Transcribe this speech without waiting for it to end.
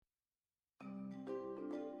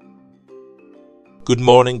good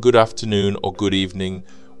morning, good afternoon, or good evening,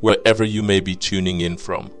 wherever you may be tuning in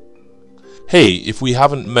from. Hey, if we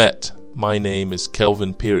haven't met, my name is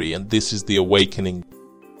Kelvin Peary and this is The Awakening.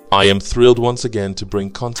 I am thrilled once again to bring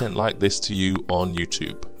content like this to you on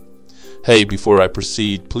YouTube. Hey, before I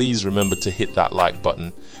proceed, please remember to hit that like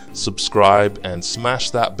button, subscribe, and smash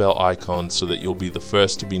that bell icon so that you'll be the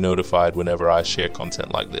first to be notified whenever I share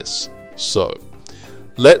content like this. So,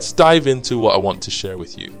 let's dive into what I want to share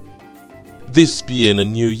with you. This being a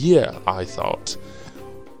new year, I thought,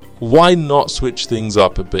 why not switch things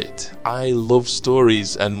up a bit? I love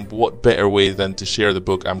stories, and what better way than to share the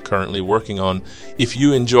book I'm currently working on. If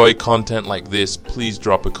you enjoy content like this, please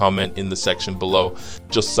drop a comment in the section below.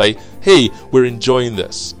 Just say, hey, we're enjoying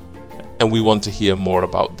this, and we want to hear more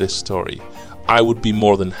about this story. I would be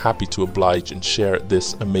more than happy to oblige and share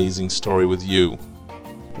this amazing story with you.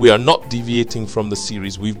 We are not deviating from the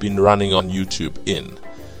series we've been running on YouTube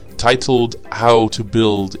titled How to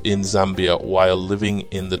Build in Zambia While Living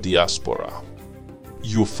in the Diaspora.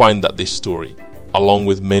 You'll find that this story, along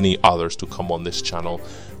with many others to come on this channel,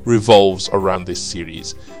 revolves around this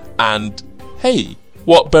series. And hey,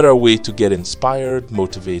 what better way to get inspired,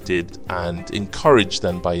 motivated, and encouraged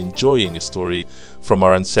than by enjoying a story from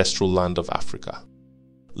our ancestral land of Africa?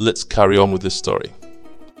 Let's carry on with this story.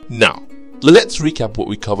 Now, let's recap what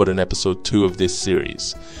we covered in episode 2 of this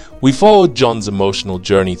series. We followed John's emotional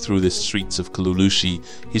journey through the streets of Kalulushi,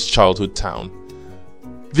 his childhood town.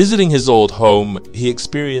 Visiting his old home, he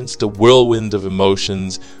experienced a whirlwind of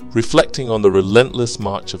emotions, reflecting on the relentless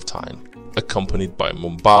march of time. Accompanied by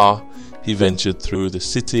Mumba, he ventured through the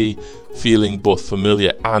city, feeling both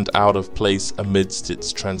familiar and out of place amidst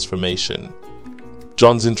its transformation.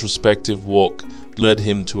 John's introspective walk led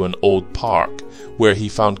him to an old park, where he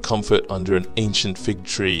found comfort under an ancient fig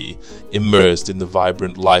tree, immersed in the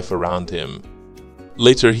vibrant life around him.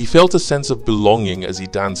 Later, he felt a sense of belonging as he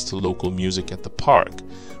danced to local music at the park,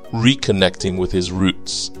 reconnecting with his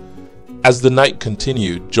roots. As the night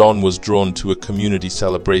continued, John was drawn to a community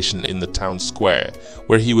celebration in the town square,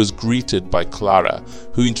 where he was greeted by Clara,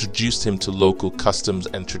 who introduced him to local customs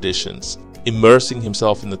and traditions. Immersing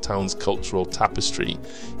himself in the town's cultural tapestry,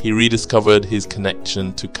 he rediscovered his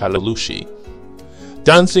connection to Kalulushi.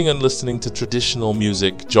 Dancing and listening to traditional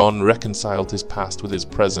music, John reconciled his past with his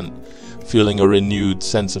present, feeling a renewed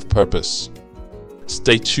sense of purpose.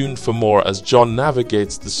 Stay tuned for more as John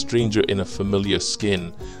navigates the stranger in a familiar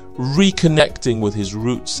skin, reconnecting with his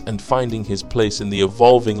roots and finding his place in the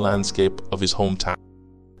evolving landscape of his hometown.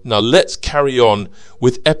 Now let's carry on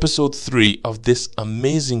with episode 3 of this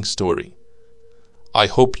amazing story. I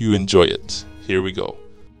hope you enjoy it. Here we go.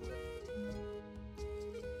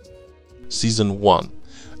 Season 1,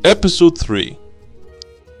 Episode 3.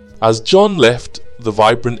 As John left the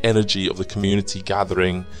vibrant energy of the community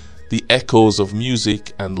gathering, the echoes of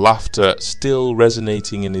music and laughter still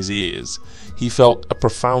resonating in his ears, he felt a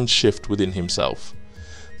profound shift within himself.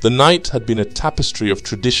 The night had been a tapestry of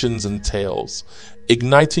traditions and tales,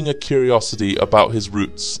 igniting a curiosity about his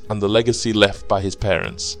roots and the legacy left by his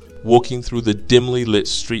parents. Walking through the dimly lit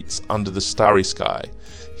streets under the starry sky,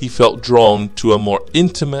 he felt drawn to a more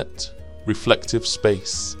intimate, reflective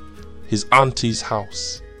space, his auntie's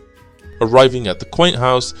house. Arriving at the quaint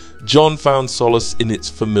house, John found solace in its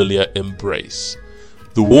familiar embrace.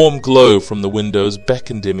 The warm glow from the windows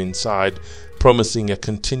beckoned him inside, promising a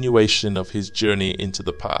continuation of his journey into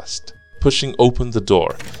the past. Pushing open the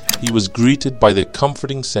door, he was greeted by the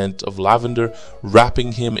comforting scent of lavender,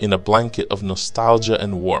 wrapping him in a blanket of nostalgia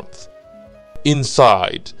and warmth.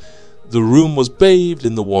 Inside, the room was bathed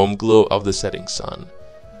in the warm glow of the setting sun,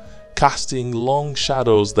 casting long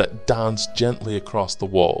shadows that danced gently across the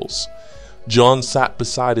walls. John sat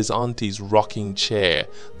beside his auntie's rocking chair,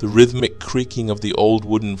 the rhythmic creaking of the old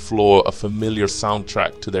wooden floor a familiar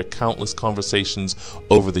soundtrack to their countless conversations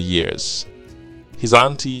over the years. His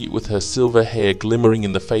auntie, with her silver hair glimmering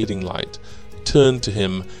in the fading light, turned to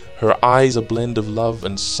him, her eyes a blend of love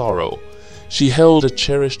and sorrow. She held a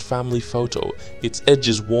cherished family photo, its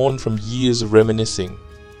edges worn from years of reminiscing.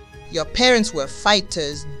 Your parents were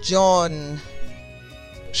fighters, John,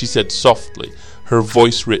 she said softly, her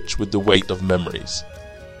voice rich with the weight of memories.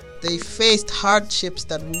 They faced hardships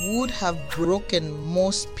that would have broken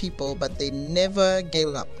most people, but they never gave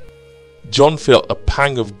up. John felt a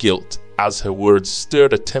pang of guilt as her words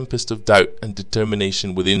stirred a tempest of doubt and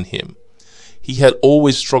determination within him. He had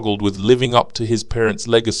always struggled with living up to his parents'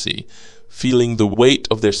 legacy, feeling the weight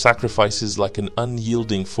of their sacrifices like an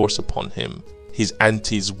unyielding force upon him. His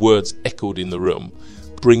auntie's words echoed in the room,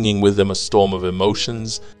 bringing with them a storm of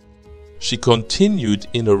emotions. She continued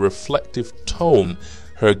in a reflective tone,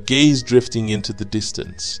 her gaze drifting into the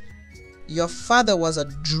distance. Your father was a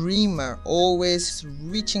dreamer, always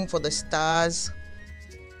reaching for the stars.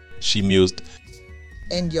 She mused.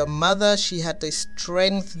 And your mother, she had the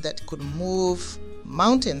strength that could move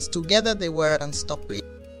mountains. Together they were unstoppable.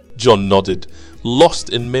 John nodded,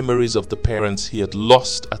 lost in memories of the parents he had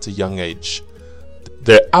lost at a young age.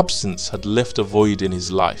 Their absence had left a void in his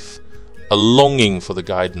life, a longing for the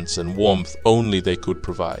guidance and warmth only they could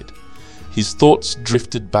provide. His thoughts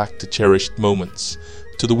drifted back to cherished moments,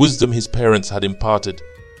 to the wisdom his parents had imparted.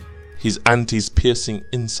 His auntie's piercing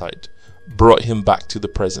insight brought him back to the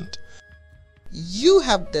present. You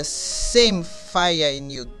have the same fire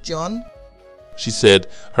in you, John, she said,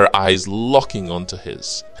 her eyes locking onto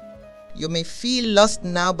his. You may feel lost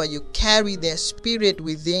now, but you carry their spirit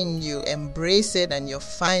within you. Embrace it and you'll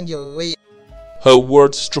find your way. Her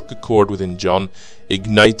words struck a chord within John,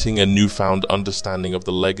 igniting a newfound understanding of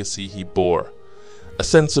the legacy he bore. A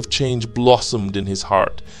sense of change blossomed in his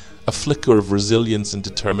heart, a flicker of resilience and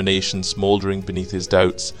determination smouldering beneath his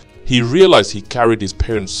doubts. He realized he carried his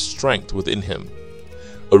parents' strength within him,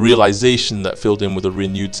 a realization that filled him with a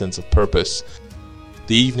renewed sense of purpose.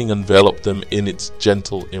 The evening enveloped them in its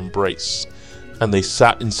gentle embrace, and they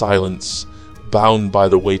sat in silence, bound by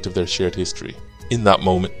the weight of their shared history. In that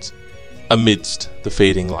moment, amidst the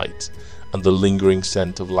fading light and the lingering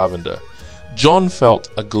scent of lavender, John felt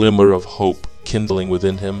a glimmer of hope kindling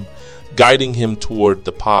within him, guiding him toward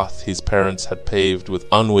the path his parents had paved with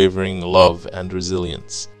unwavering love and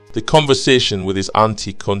resilience. The conversation with his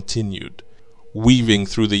auntie continued, weaving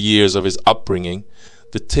through the years of his upbringing,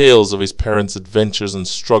 the tales of his parents' adventures and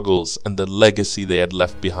struggles and the legacy they had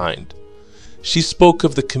left behind. She spoke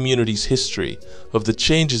of the community's history, of the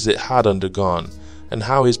changes it had undergone, and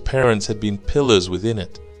how his parents had been pillars within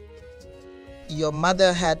it. Your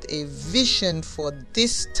mother had a vision for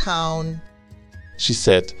this town, she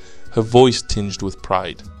said, her voice tinged with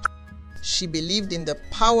pride. She believed in the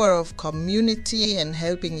power of community and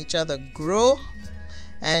helping each other grow.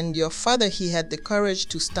 And your father, he had the courage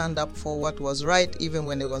to stand up for what was right, even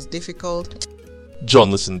when it was difficult.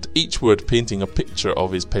 John listened, each word painting a picture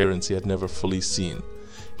of his parents he had never fully seen.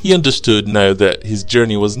 He understood now that his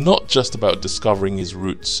journey was not just about discovering his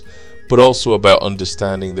roots, but also about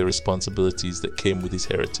understanding the responsibilities that came with his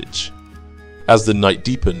heritage. As the night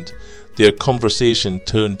deepened, their conversation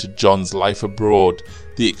turned to John's life abroad,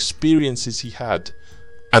 the experiences he had,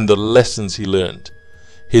 and the lessons he learned.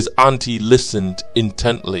 His auntie listened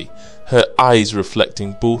intently, her eyes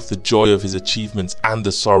reflecting both the joy of his achievements and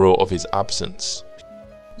the sorrow of his absence.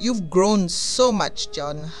 You've grown so much,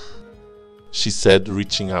 John, she said,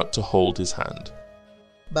 reaching out to hold his hand.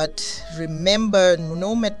 But remember,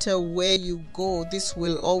 no matter where you go, this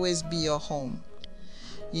will always be your home.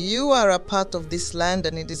 You are a part of this land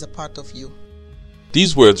and it is a part of you.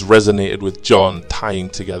 These words resonated with John, tying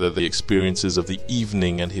together the experiences of the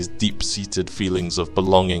evening and his deep-seated feelings of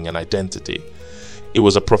belonging and identity. It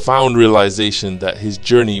was a profound realization that his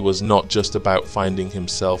journey was not just about finding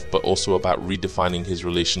himself, but also about redefining his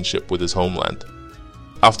relationship with his homeland.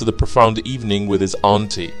 After the profound evening with his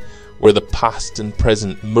auntie, where the past and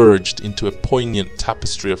present merged into a poignant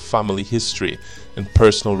tapestry of family history and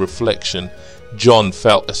personal reflection, John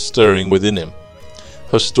felt a stirring within him.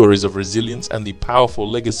 Her stories of resilience and the powerful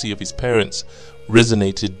legacy of his parents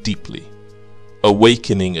resonated deeply,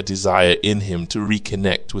 awakening a desire in him to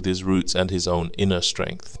reconnect with his roots and his own inner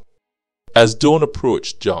strength. As dawn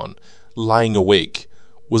approached, John, lying awake,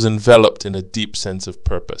 was enveloped in a deep sense of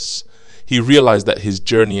purpose. He realized that his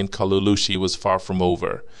journey in Kalulushi was far from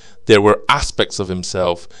over. There were aspects of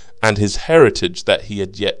himself and his heritage that he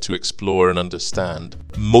had yet to explore and understand.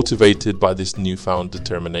 Motivated by this newfound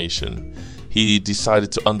determination, he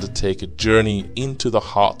decided to undertake a journey into the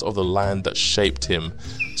heart of the land that shaped him,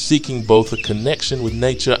 seeking both a connection with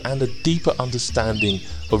nature and a deeper understanding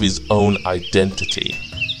of his own identity.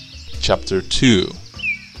 Chapter 2.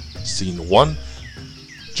 Scene 1.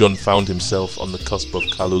 John found himself on the cusp of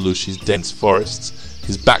Kalulushi's dense forests,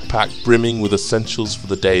 his backpack brimming with essentials for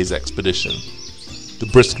the day's expedition. The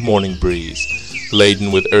brisk morning breeze,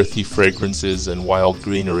 laden with earthy fragrances and wild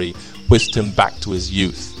greenery, whisked him back to his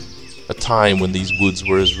youth, a time when these woods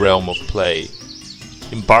were his realm of play.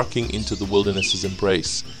 Embarking into the wilderness's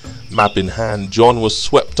embrace, map in hand, John was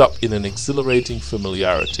swept up in an exhilarating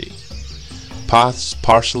familiarity. Paths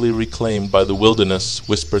partially reclaimed by the wilderness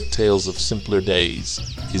whispered tales of simpler days.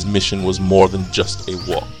 His mission was more than just a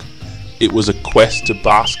walk. It was a quest to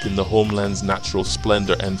bask in the homeland's natural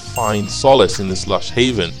splendor and find solace in this lush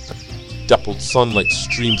haven. Dappled sunlight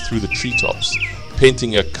streamed through the treetops,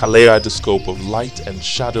 painting a kaleidoscope of light and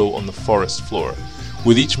shadow on the forest floor.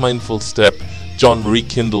 With each mindful step, John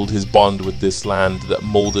rekindled his bond with this land that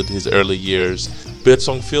molded his early years.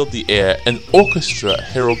 Birdsong filled the air, an orchestra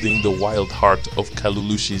heralding the wild heart of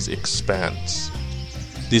Kalulushi's expanse.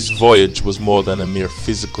 This voyage was more than a mere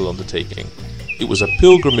physical undertaking. It was a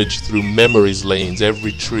pilgrimage through memory's lanes,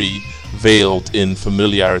 every tree veiled in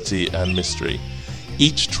familiarity and mystery.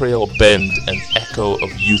 Each trail bend an echo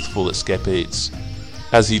of youthful escapades.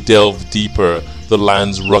 As he delved deeper, the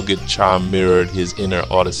land's rugged charm mirrored his inner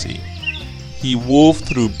odyssey. He wove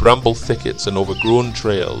through bramble thickets and overgrown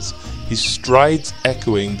trails, his strides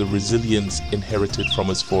echoing the resilience inherited from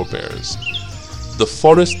his forebears. The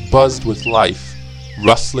forest buzzed with life,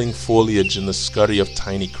 rustling foliage and the scurry of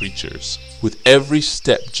tiny creatures. With every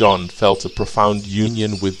step, John felt a profound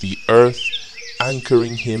union with the earth,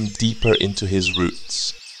 anchoring him deeper into his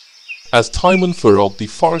roots. As time unfurled, the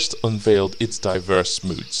forest unveiled its diverse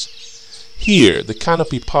moods. Here, the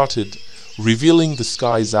canopy parted, revealing the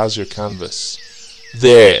sky's azure canvas.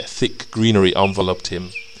 There, thick greenery enveloped him.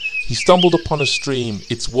 He stumbled upon a stream,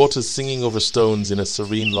 its waters singing over stones in a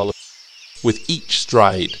serene lullaby. With each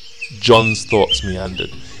stride, John's thoughts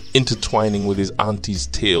meandered, intertwining with his auntie's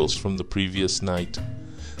tales from the previous night.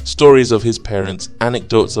 Stories of his parents,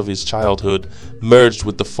 anecdotes of his childhood, merged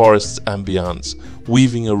with the forest's ambience,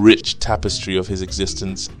 weaving a rich tapestry of his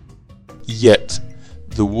existence. Yet,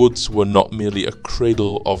 the woods were not merely a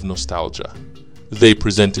cradle of nostalgia. They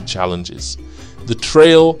presented challenges. The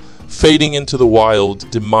trail, fading into the wild,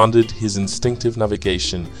 demanded his instinctive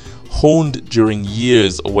navigation, honed during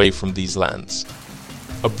years away from these lands.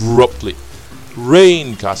 Abruptly,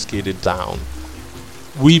 rain cascaded down,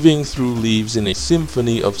 weaving through leaves in a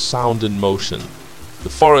symphony of sound and motion. The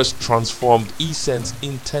forest transformed, scents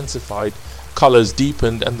intensified, colors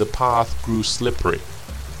deepened, and the path grew slippery.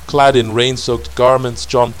 Clad in rain-soaked garments,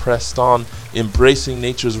 John pressed on, embracing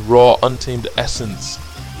nature's raw, untamed essence.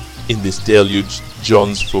 In this deluge,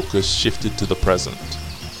 John's focus shifted to the present.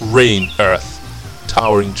 Rain, earth,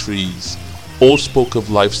 towering trees, all spoke of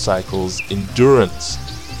life cycles, endurance,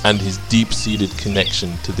 and his deep-seated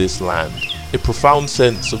connection to this land. A profound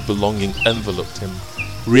sense of belonging enveloped him,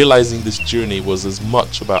 realizing this journey was as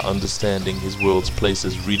much about understanding his world's place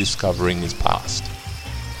as rediscovering his past.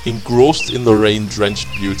 Engrossed in the rain-drenched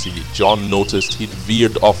beauty, John noticed he'd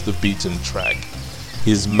veered off the beaten track.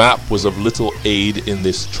 His map was of little aid in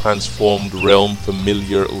this transformed realm,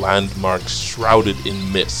 familiar landmarks shrouded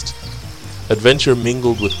in mist. Adventure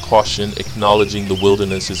mingled with caution, acknowledging the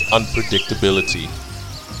wilderness's unpredictability.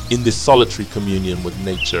 In this solitary communion with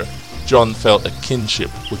nature, John felt a kinship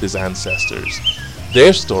with his ancestors.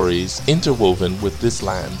 Their stories, interwoven with this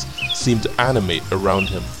land, seemed to animate around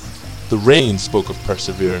him. The rain spoke of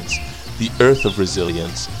perseverance, the earth of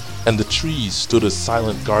resilience, and the trees stood as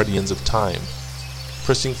silent guardians of time.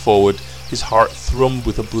 Pressing forward, his heart thrummed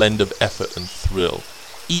with a blend of effort and thrill.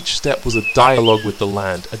 Each step was a dialogue with the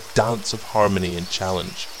land, a dance of harmony and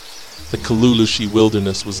challenge. The Kalulushi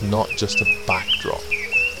wilderness was not just a backdrop.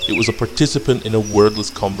 It was a participant in a wordless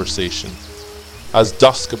conversation. As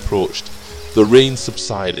dusk approached, the rain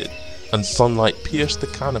subsided, and sunlight pierced the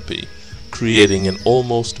canopy, creating an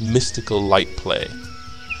almost mystical light play.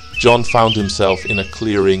 John found himself in a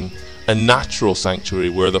clearing, a natural sanctuary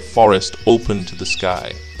where the forest opened to the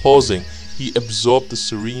sky. Pausing, he absorbed the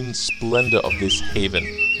serene splendor of this haven.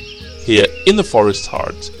 Here, in the forest's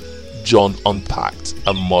heart, John unpacked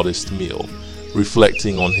a modest meal,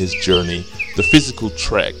 reflecting on his journey, the physical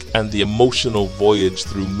trek, and the emotional voyage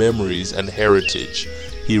through memories and heritage.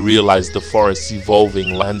 He realized the forest's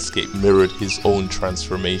evolving landscape mirrored his own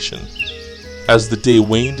transformation. As the day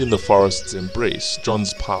waned in the forest's embrace,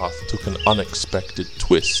 John's path took an unexpected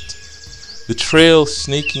twist. The trail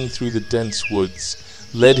snaking through the dense woods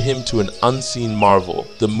led him to an unseen marvel,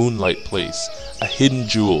 the Moonlight Place, a hidden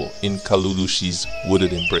jewel in Kalulushi's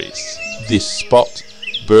wooded embrace. This spot,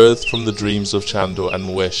 birthed from the dreams of Chando and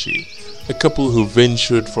Mweshi, a couple who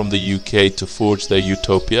ventured from the UK to forge their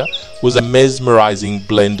utopia, was a mesmerizing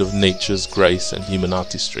blend of nature's grace and human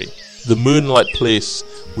artistry. The Moonlight Place,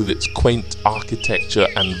 with its quaint architecture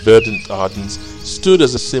and verdant gardens, stood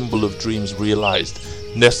as a symbol of dreams realized,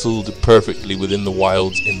 nestled perfectly within the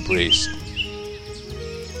wild's embrace.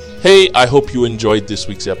 Hey, I hope you enjoyed this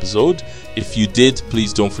week's episode. If you did,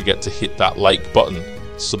 please don't forget to hit that like button,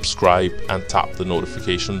 subscribe, and tap the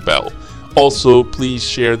notification bell. Also, please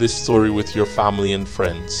share this story with your family and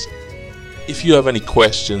friends. If you have any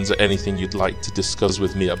questions or anything you'd like to discuss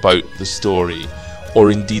with me about the story, or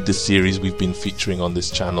indeed the series we've been featuring on this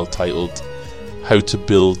channel titled How to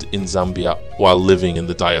Build in Zambia While Living in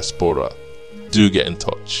the Diaspora, do get in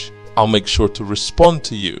touch. I'll make sure to respond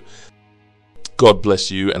to you. God bless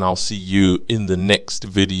you, and I'll see you in the next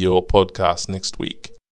video or podcast next week.